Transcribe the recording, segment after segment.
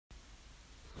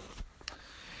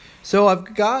So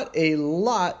I've got a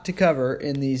lot to cover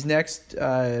in these next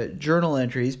journal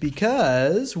entries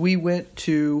because we went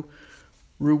to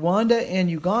Rwanda and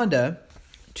Uganda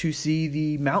to see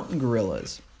the mountain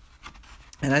gorillas.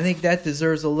 And I think that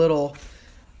deserves a little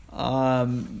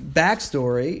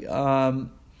backstory.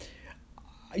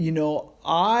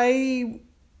 I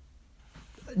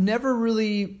never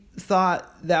really thought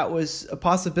that was a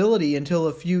possibility until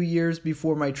a few years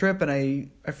before my trip. And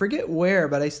I forget where,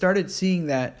 but I started seeing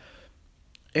that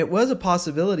it was a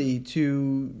possibility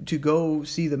to go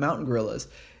see the mountain gorillas,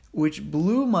 which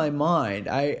blew my mind.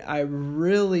 I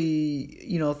really,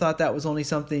 thought that was only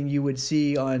something you would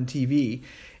see on TV.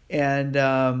 And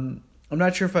I'm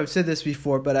not sure if I've said this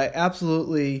before, but I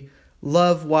absolutely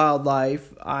love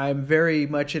wildlife. I'm very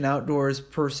much an outdoors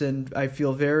person. I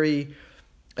feel very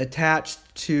attached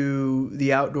to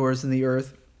the outdoors and the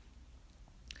earth.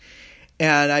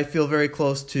 And I feel very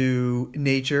close to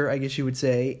nature, I guess you would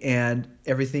say, and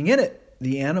everything in it,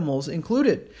 the animals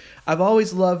included. I've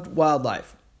always loved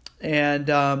wildlife. And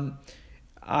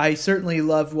I certainly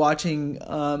loved watching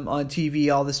on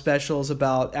TV all the specials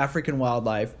about African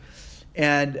wildlife.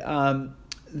 And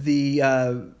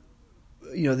the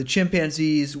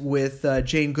chimpanzees with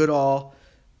Jane Goodall,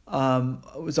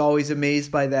 was always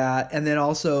amazed by that. And then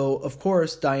also, of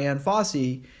course, Dian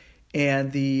Fossey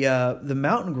and the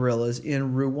mountain gorillas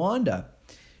in Rwanda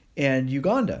and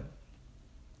Uganda.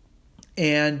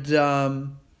 And,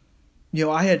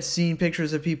 I had seen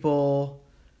pictures of people,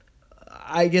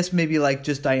 I guess maybe like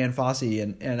just Dian Fossey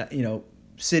and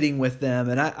sitting with them.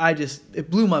 And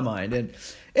it blew my mind. And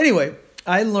anyway,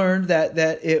 I learned that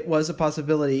it was a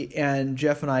possibility, and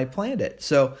Jeff and I planned it.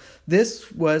 So this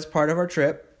was part of our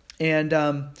trip. And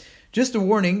just a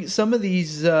warning, some of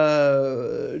these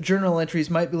journal entries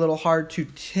might be a little hard to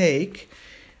take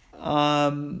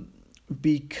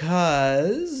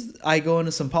because I go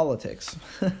into some politics.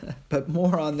 But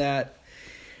more on that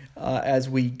as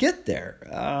we get there.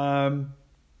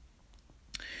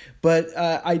 But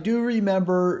I do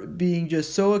remember being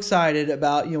just so excited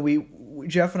about,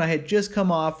 Jeff and I had just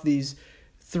come off these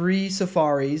 3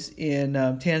 safaris in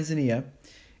Tanzania.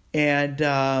 And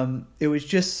it was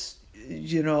just,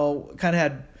 I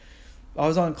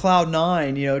was on cloud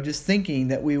 9, just thinking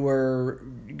that we were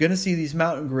going to see these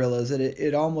mountain gorillas. That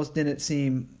it almost didn't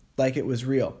seem like it was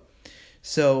real.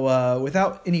 So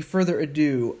without any further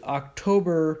ado,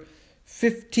 October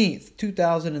 15th,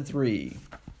 2003.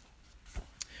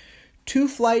 2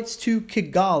 flights to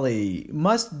Kigali.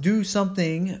 Must do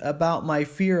something about my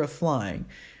fear of flying.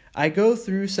 I go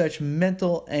through such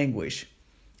mental anguish.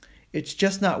 It's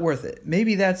just not worth it.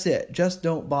 Maybe that's it. Just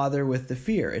don't bother with the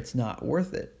fear. It's not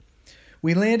worth it.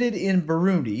 We landed in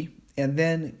Burundi and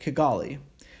then Kigali.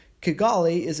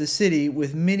 Kigali is a city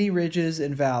with many ridges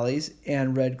and valleys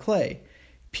and red clay.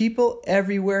 People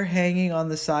everywhere hanging on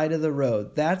the side of the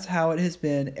road. That's how it has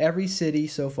been every city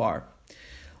so far.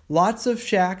 Lots of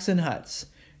shacks and huts.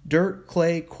 Dirt,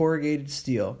 clay, corrugated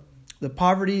steel. The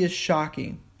poverty is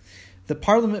shocking. The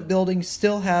Parliament building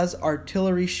still has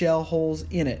artillery shell holes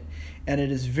in it, and it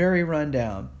is very run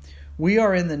down. We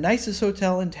are in the nicest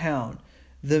hotel in town,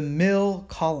 the Mill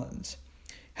Collins.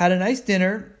 Had a nice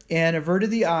dinner and averted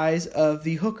the eyes of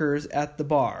the hookers at the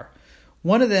bar.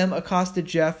 One of them accosted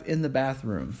Jeff in the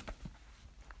bathroom.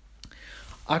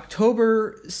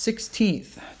 October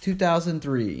 16th,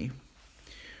 2003.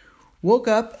 Woke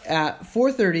up at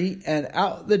 4:30 and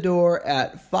out the door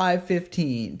at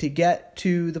 5:15 to get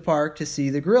to the park to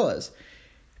see the gorillas.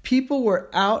 People were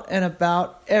out and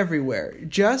about everywhere,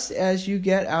 just as you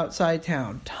get outside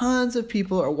town. Tons of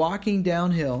people are walking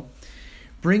downhill,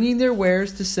 bringing their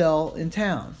wares to sell in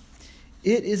town.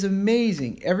 It is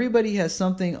amazing. Everybody has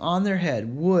something on their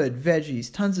head. Wood,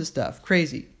 veggies, tons of stuff.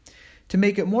 Crazy. To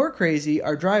make it more crazy,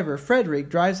 our driver, Frederick,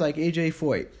 drives like AJ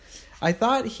Foyt. I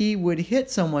thought he would hit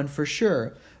someone for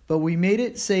sure, but we made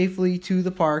it safely to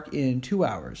the park in 2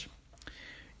 hours.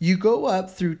 You go up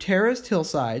through terraced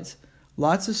hillsides,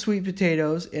 lots of sweet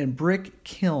potatoes, and brick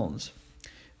kilns.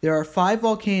 There are 5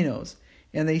 volcanoes,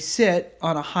 and they sit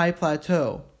on a high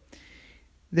plateau.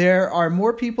 There are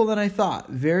more people than I thought,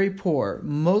 very poor,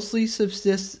 mostly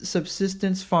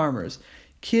subsistence farmers.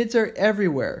 Kids are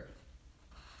everywhere.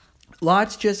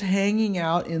 Lots just hanging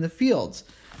out in the fields.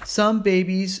 Some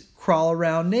babies crawl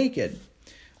around naked.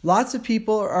 Lots of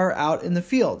people are out in the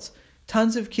fields.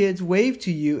 Tons of kids wave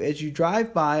to you as you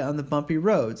drive by on the bumpy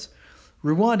roads.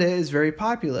 Rwanda is very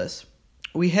populous.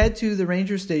 We head to the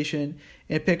ranger station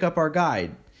and pick up our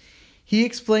guide. He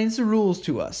explains the rules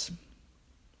to us.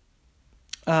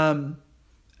 I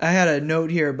had a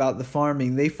note here about the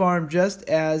farming. They farm just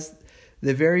as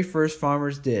The very first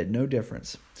farmers did. No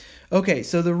difference. Okay,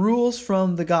 so the rules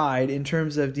from the guide in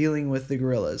terms of dealing with the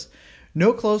gorillas.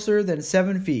 No closer than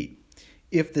 7 feet.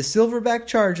 If the silverback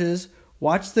charges,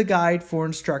 watch the guide for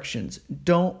instructions.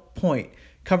 Don't point.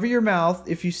 Cover your mouth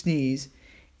if you sneeze,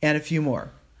 and a few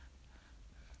more.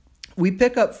 We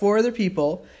pick up 4 other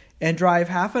people and drive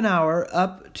half an hour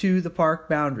up to the park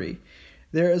boundary.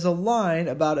 There is a line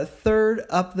about a third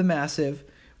up the massive,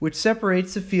 which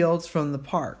separates the fields from the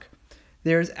park.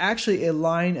 There is actually a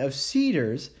line of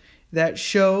cedars that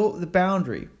show the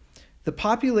boundary. The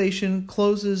population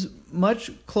closes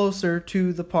much closer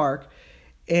to the park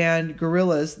and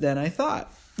gorillas than I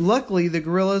thought. Luckily, the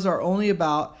gorillas are only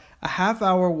about a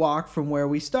half-hour walk from where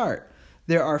we start.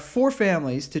 There are 4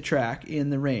 families to track in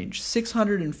the range.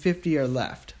 650 are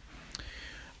left.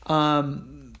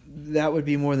 That would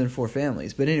be more than 4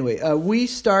 families. But anyway, we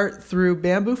start through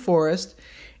bamboo forest,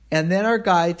 and then our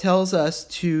guide tells us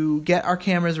to get our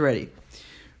cameras ready.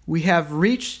 We have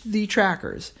reached the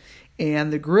trackers,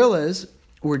 and the gorillas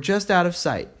were just out of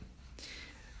sight.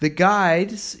 The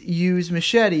guides use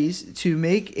machetes to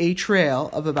make a trail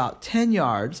of about 10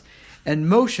 yards and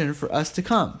motion for us to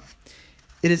come.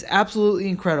 It is absolutely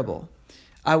incredible.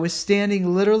 I was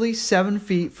standing literally 7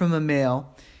 feet from a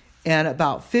male and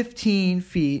about 15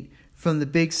 feet from the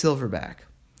big silverback.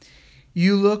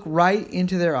 You look right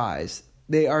into their eyes.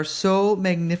 They are so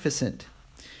magnificent.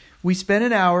 We spent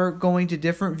an hour going to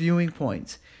different viewing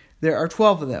points. There are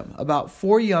 12 of them, about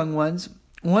 4 young ones,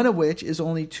 one of which is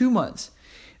only 2 months.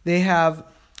 They have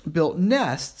built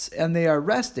nests and they are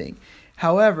resting.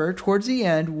 However, towards the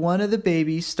end, one of the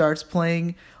babies starts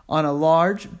playing on a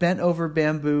large bent-over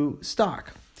bamboo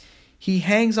stalk. He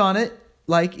hangs on it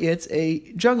like it's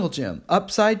a jungle gym,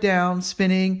 upside down,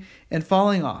 spinning, and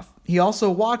falling off. He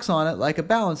also walks on it like a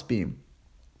balance beam.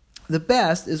 The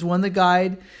best is when the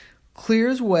guide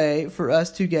clears way for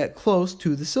us to get close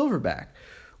to the silverback.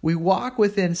 We walk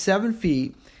within 7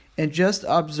 feet and just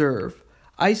observe.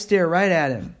 I stare right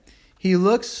at him. He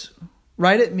looks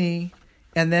right at me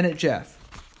and then at Jeff,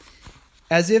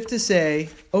 as if to say,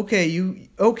 okay,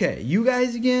 you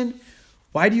guys again?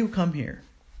 Why do you come here?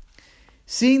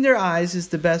 Seeing their eyes is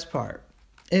the best part.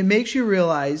 It makes you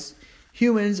realize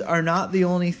humans are not the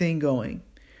only thing going.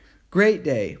 Great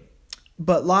day,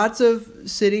 but lots of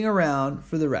sitting around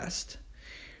for the rest.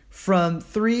 From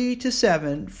 3 to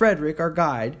 7, Frederick, our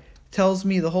guide, tells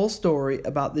me the whole story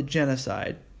about the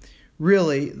genocide.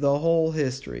 Really, the whole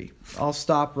history. I'll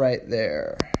stop right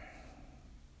there.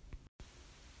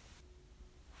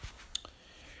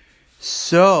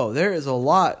 So, there is a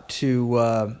lot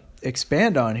to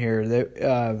expand on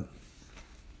here.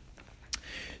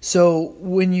 So,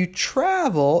 when you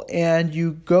travel and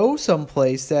you go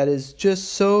someplace that is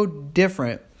just so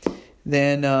different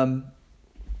than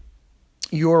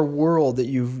your world that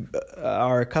you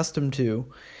are accustomed to,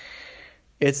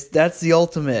 that's the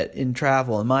ultimate in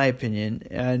travel, in my opinion.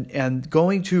 And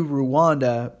going to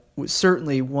Rwanda was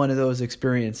certainly one of those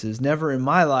experiences. Never in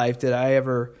my life did I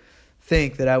ever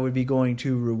think that I would be going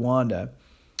to Rwanda.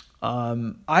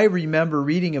 I remember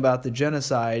reading about the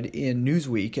genocide in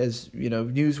Newsweek, as you know,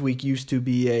 Newsweek used to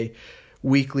be a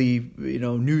weekly,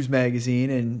 news magazine,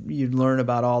 and you'd learn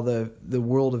about all the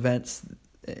world events,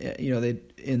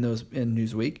 in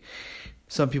Newsweek.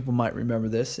 Some people might remember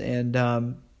this, and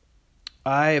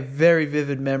I have very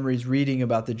vivid memories reading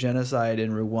about the genocide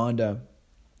in Rwanda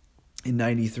in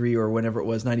 93 or whenever it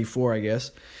was, 94, I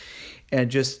guess,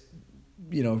 and just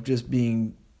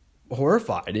being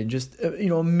horrified and just,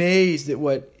 amazed at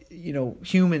what,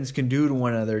 humans can do to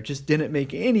one another. It just didn't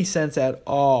make any sense at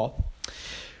all.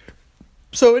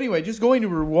 So anyway, just going to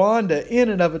Rwanda in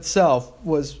and of itself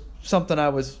was something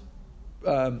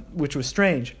which was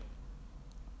strange.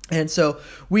 And so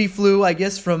we flew, I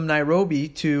guess, from Nairobi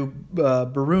to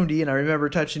Burundi, and I remember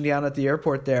touching down at the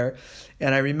airport there,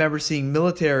 and I remember seeing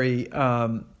military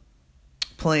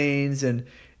planes and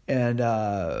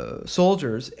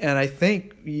soldiers, and I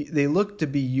think they looked to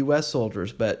be U.S.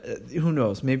 soldiers, but who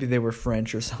knows? Maybe they were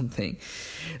French or something.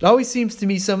 It always seems to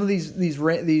me some of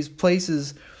these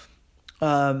places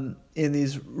in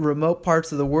these remote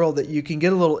parts of the world that you can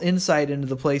get a little insight into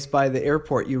the place by the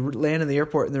airport. You land in the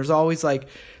airport, and there's always like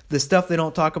the stuff they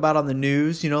don't talk about on the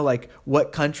news, like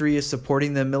what country is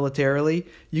supporting them militarily.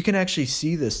 You can actually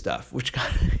see this stuff, which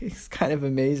is kind of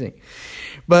amazing.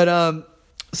 But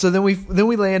so then we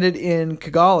landed in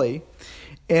Kigali,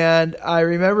 and I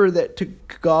remember that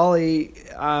Kigali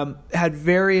had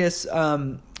various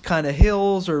kind of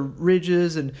hills or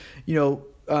ridges and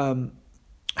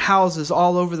houses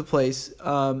all over the place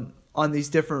on these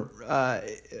different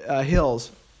hills.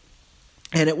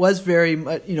 And it was very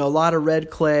much, a lot of red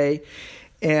clay,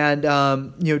 and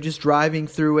just driving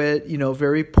through it,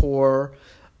 very poor,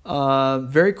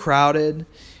 very crowded,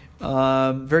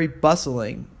 very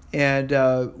bustling.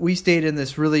 And we stayed in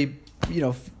this really,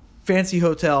 fancy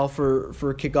hotel for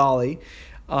Kigali,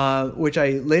 which I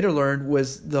later learned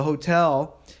was the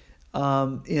hotel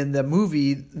in the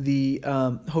movie, the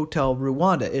Hotel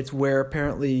Rwanda. It's where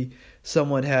apparently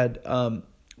someone had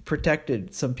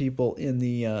protected some people in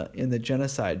the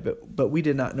genocide, but we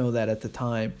did not know that at the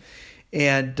time.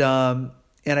 And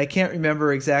I can't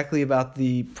remember exactly about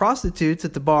the prostitutes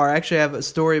at the bar. Actually, I have a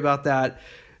story about that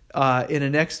in a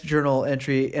next journal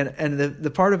entry. And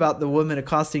the part about the woman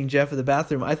accosting Jeff at the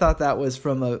bathroom, I thought that was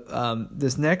from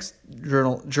this next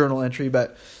journal entry.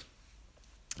 But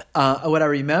what I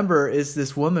remember is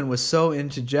this woman was so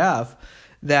into Jeff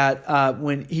that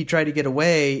when he tried to get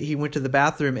away, he went to the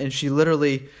bathroom, and she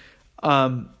literally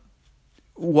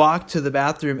walked to the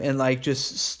bathroom and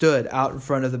just stood out in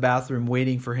front of the bathroom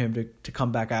waiting for him to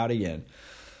come back out again.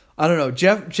 I don't know.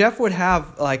 Jeff would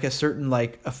have a certain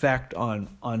effect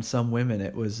on some women.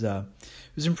 It was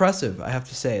impressive, I have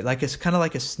to say. It's kind of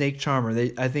like a snake charmer.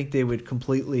 I think they would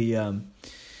completely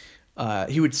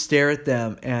he would stare at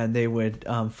them and they would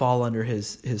fall under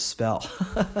his spell.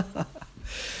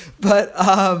 But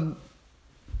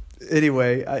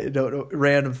anyway, I don't know,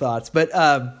 random thoughts. But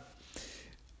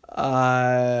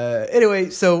anyway,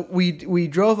 so we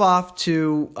drove off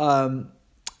to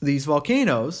these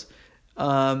volcanoes.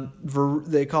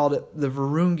 They called it the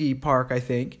Virungi Park, I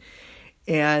think.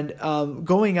 And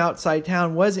going outside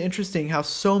town was interesting, how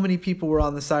so many people were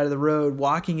on the side of the road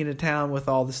walking into town with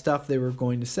all the stuff they were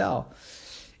going to sell.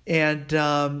 And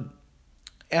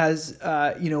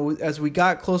as we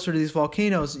got closer to these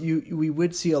volcanoes, we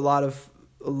would see a lot of,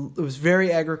 it was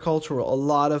very agricultural, a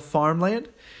lot of farmland,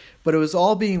 but it was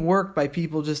all being worked by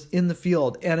people just in the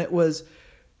field. And it was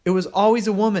always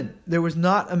a woman. There was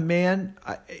not a man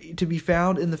to be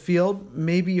found in the field,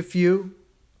 maybe a few,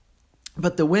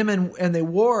 but the women, and they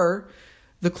wore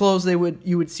the clothes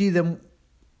you would see them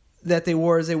that they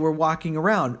wore as they were walking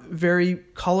around. Very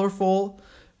colorful,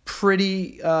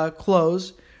 pretty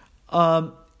clothes.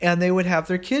 And they would have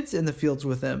their kids in the fields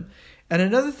with them. And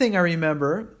another thing I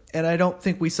remember, and I don't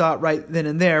think we saw it right then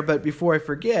and there, but before I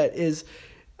forget, is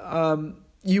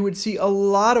you would see a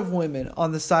lot of women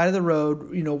on the side of the road,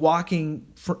 walking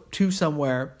to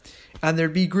somewhere, and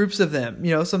there'd be groups of them.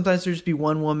 Sometimes there'd just be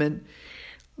one woman,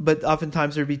 but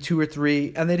oftentimes there'd be two or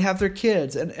three, and they'd have their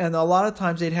kids. And a lot of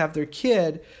times they'd have their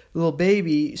kid, little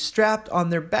baby, strapped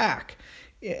on their back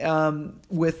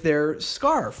with their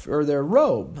scarf or their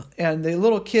robe. And the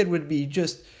little kid would be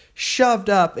just shoved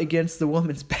up against the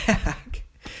woman's back.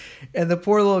 And the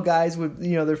poor little guys would,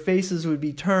 their faces would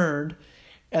be turned,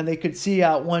 and they could see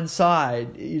out one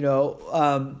side,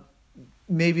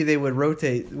 maybe they would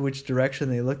rotate which direction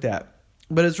they looked at.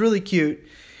 But it's really cute.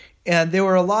 And there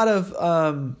were a lot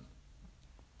of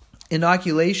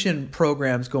inoculation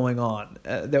programs going on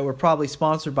that were probably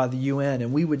sponsored by the UN.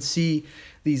 And we would see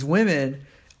these women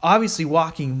obviously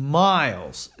walking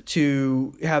miles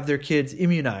to have their kids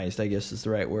immunized, I guess is the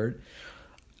right word.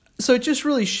 So it just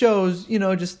really shows,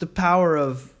 just the power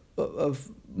of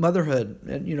motherhood,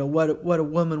 and what a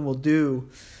woman will do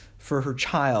for her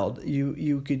child.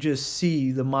 You could just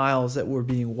see the miles that were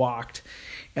being walked,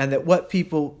 and that what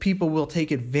people will take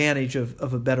advantage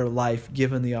of a better life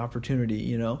given the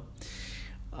opportunity.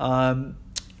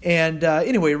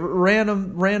 Anyway,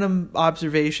 random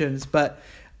observations, but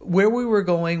where we were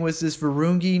going was this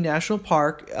Virungi National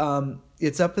Park.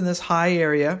 It's up in this high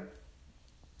area,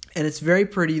 and it's very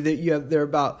pretty. There are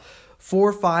about 4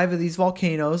 or 5 of these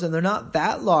volcanoes, and they're not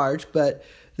that large, but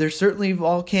they're certainly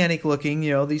volcanic looking,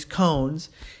 these cones,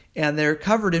 and they're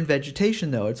covered in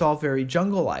vegetation though. It's all very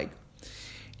jungle-like.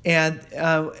 And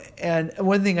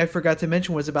one thing I forgot to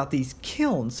mention was about these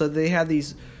kilns. So they had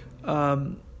these,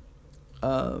 these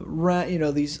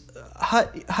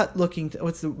hut-looking,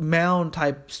 what's the mound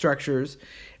type structures,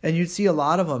 and you'd see a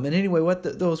lot of them. And anyway, what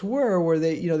those were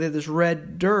they, they had this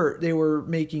red dirt. They were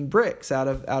making bricks out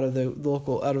of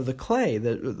the clay,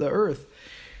 the earth.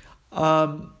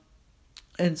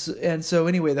 And so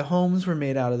anyway, the homes were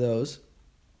made out of those.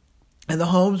 And the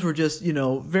homes were just,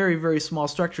 very, very small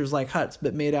structures like huts,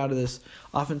 but made out of this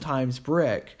oftentimes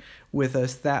brick with a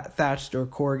thatched or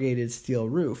corrugated steel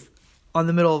roof on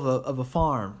the middle of a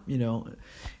farm,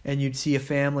 and you'd see a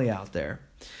family out there.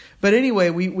 But anyway,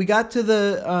 we got to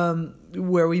the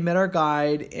where we met our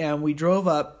guide, and we drove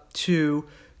up to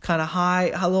kind of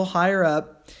a little higher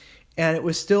up, and it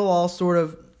was still all sort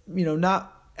of,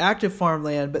 not active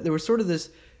farmland, but there was sort of this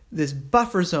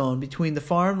buffer zone between the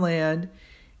farmland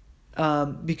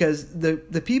because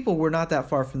the people were not that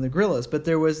far from the gorillas, but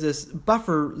there was this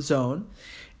buffer zone,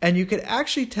 and you could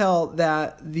actually tell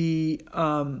that the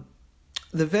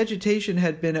vegetation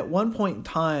had been at one point in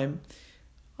time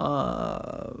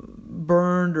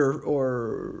burned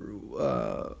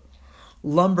or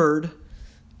lumbered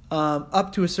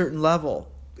up to a certain level.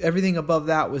 Everything above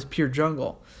that was pure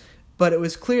jungle. But it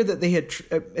was clear that they had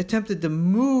attempted to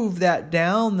move that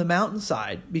down the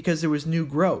mountainside because there was new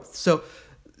growth. So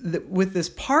with this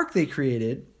park they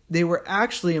created, they were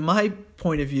actually, in my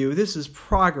point of view, this is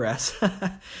progress.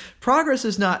 Progress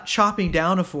is not chopping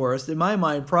down a forest. In my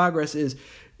mind, progress is,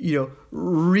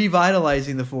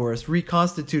 revitalizing the forest,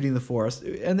 reconstituting the forest.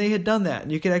 And they had done that,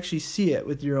 and you could actually see it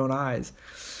with your own eyes.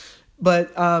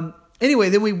 But anyway,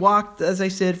 then we walked, as I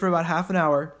said, for about half an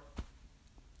hour.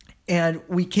 And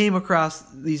we came across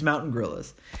these mountain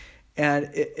gorillas, and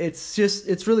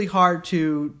it's really hard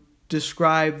to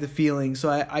describe the feeling. So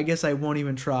I guess I won't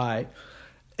even try.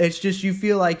 It's just, you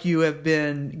feel like you have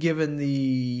been given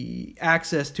the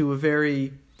access to a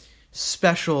very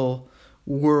special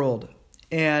world.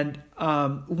 And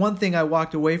one thing I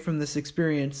walked away from this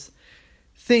experience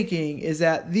thinking is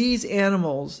that these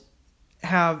animals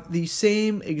have the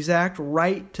same exact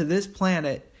right to this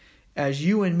planet as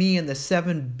you and me and the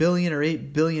 7 billion or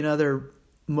 8 billion other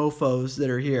mofos that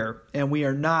are here. And we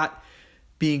are not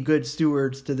being good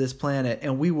stewards to this planet.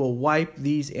 And we will wipe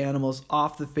these animals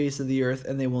off the face of the earth,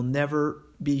 and they will never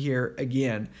be here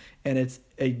again. And it's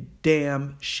a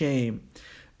damn shame.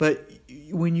 But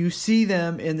when you see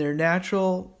them in their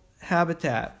natural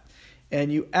habitat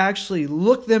and you actually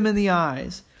look them in the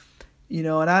eyes,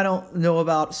 and I don't know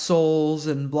about souls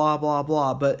and blah, blah,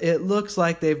 blah, but it looks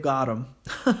like they've got them.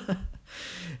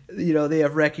 They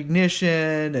have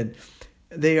recognition, and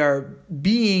they are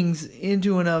beings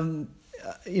into and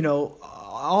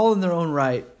all in their own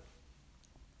right.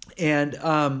 And,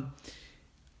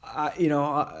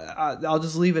 I'll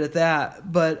just leave it at that.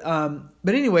 But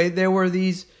anyway, there were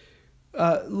these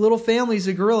little families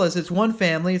of gorillas. It's one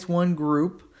family, it's one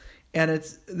group. And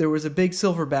there was a big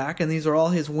silverback, and these are all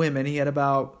his women. He had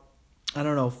about,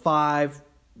 5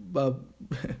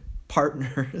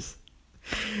 partners,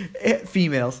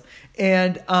 females.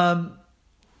 And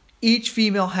each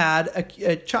female had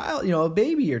a child, a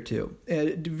baby or two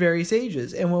at various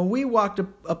ages. And when we walked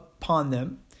upon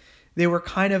them, they were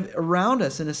kind of around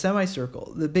us in a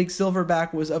semicircle. The big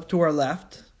silverback was up to our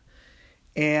left,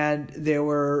 and there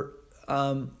were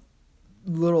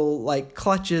little like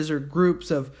clutches or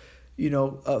groups of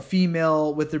a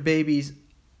female with their babies.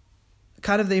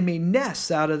 Kind of, they made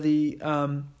nests out of the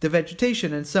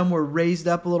vegetation, and some were raised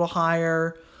up a little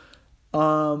higher,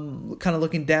 kind of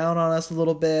looking down on us a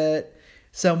little bit.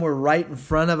 Some were right in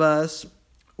front of us.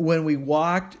 When we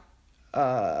walked,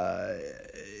 when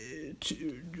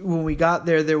we got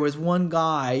there was one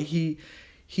guy. He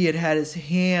had his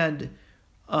hand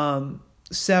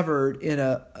severed in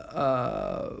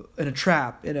a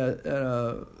trap, in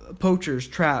a poacher's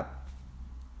trap.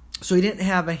 So he didn't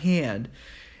have a hand,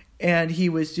 and he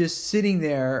was just sitting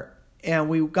there, and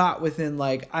we got within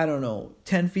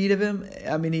 10 feet of him.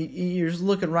 I mean, you're just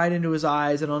looking right into his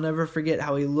eyes, and I'll never forget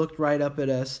how he looked right up at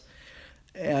us.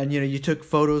 And, you took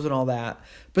photos and all that.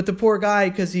 But the poor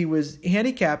guy, because he was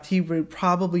handicapped, he would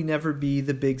probably never be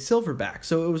the big silverback.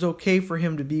 So it was okay for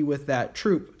him to be with that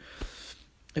troop,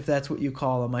 if that's what you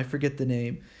call them. I forget the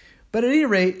name. But at any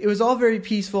rate, it was all very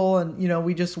peaceful, and,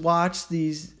 we just watched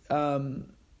these...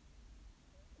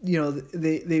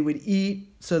 they would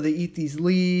eat, so they eat these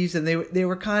leaves, and they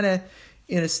were kind of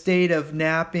in a state of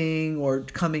napping or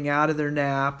coming out of their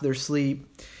nap, their sleep.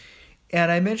 And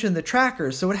I mentioned the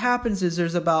trackers. So what happens is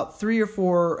there's about 3 or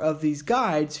 4 of these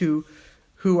guides who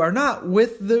are not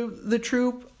with the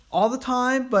troop all the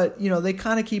time, but they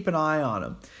kind of keep an eye on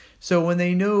them. So when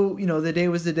they know, the day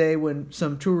was the day when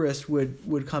some tourists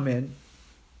would come in,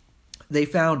 they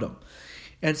found them.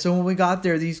 And so when we got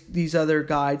there, these other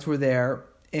guides were there.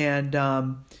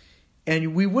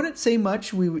 And we wouldn't say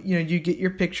much. You get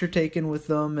your picture taken with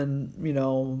them, and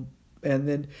and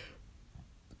then.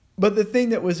 But the thing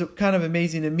that was kind of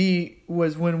amazing to me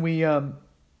was when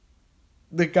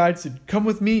the guide said, "Come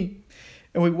with me,"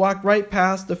 and we walked right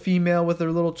past a female with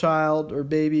her little child or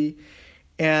baby,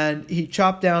 and he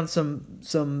chopped down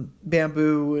some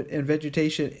bamboo and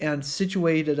vegetation and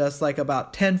situated us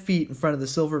about 10 feet in front of the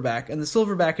silverback, and the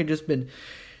silverback had just been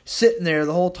sitting there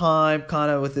the whole time,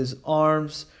 kind of with his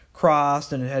arms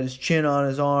crossed, and had his chin on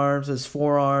his arms, his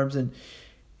forearms, and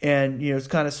it's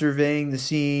kind of surveying the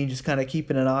scene, just kind of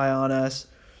keeping an eye on us.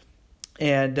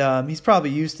 And he's probably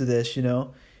used to this,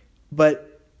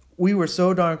 But we were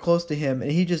so darn close to him,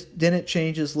 and he just didn't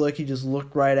change his look. He just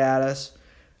looked right at us,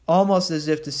 almost as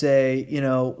if to say,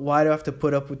 why do I have to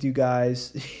put up with you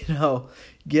guys?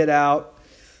 Get out.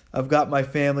 I've got my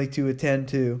family to attend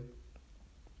to.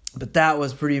 But that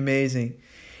was pretty amazing.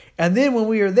 And then when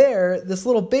we were there, this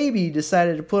little baby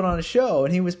decided to put on a show,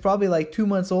 and he was probably like 2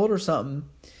 months old or something.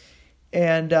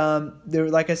 And there,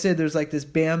 like I said, there's like this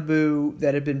bamboo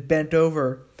that had been bent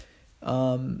over.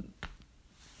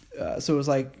 So it was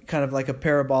like kind of like a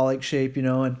parabolic shape,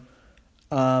 and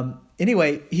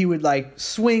anyway, he would like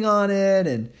swing on it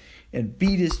and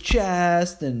beat his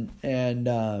chest and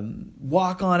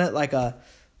walk on it like a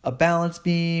balance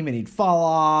beam, and he'd fall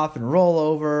off and roll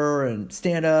over and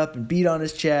stand up and beat on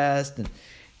his chest, and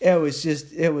it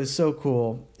was so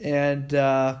cool. And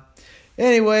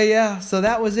anyway, yeah, so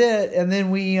that was it. And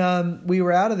then we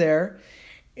were out of there,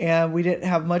 and we didn't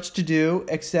have much to do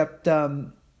except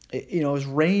it was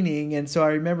raining, and so I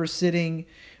remember sitting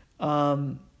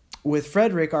with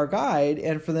Frederick, our guide,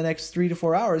 and for the next 3 to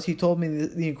 4 hours, he told me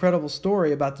the incredible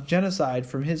story about the genocide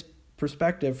from his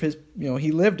perspective.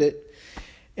 He lived it,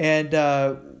 and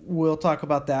we'll talk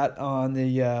about that on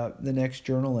the next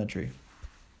journal entry.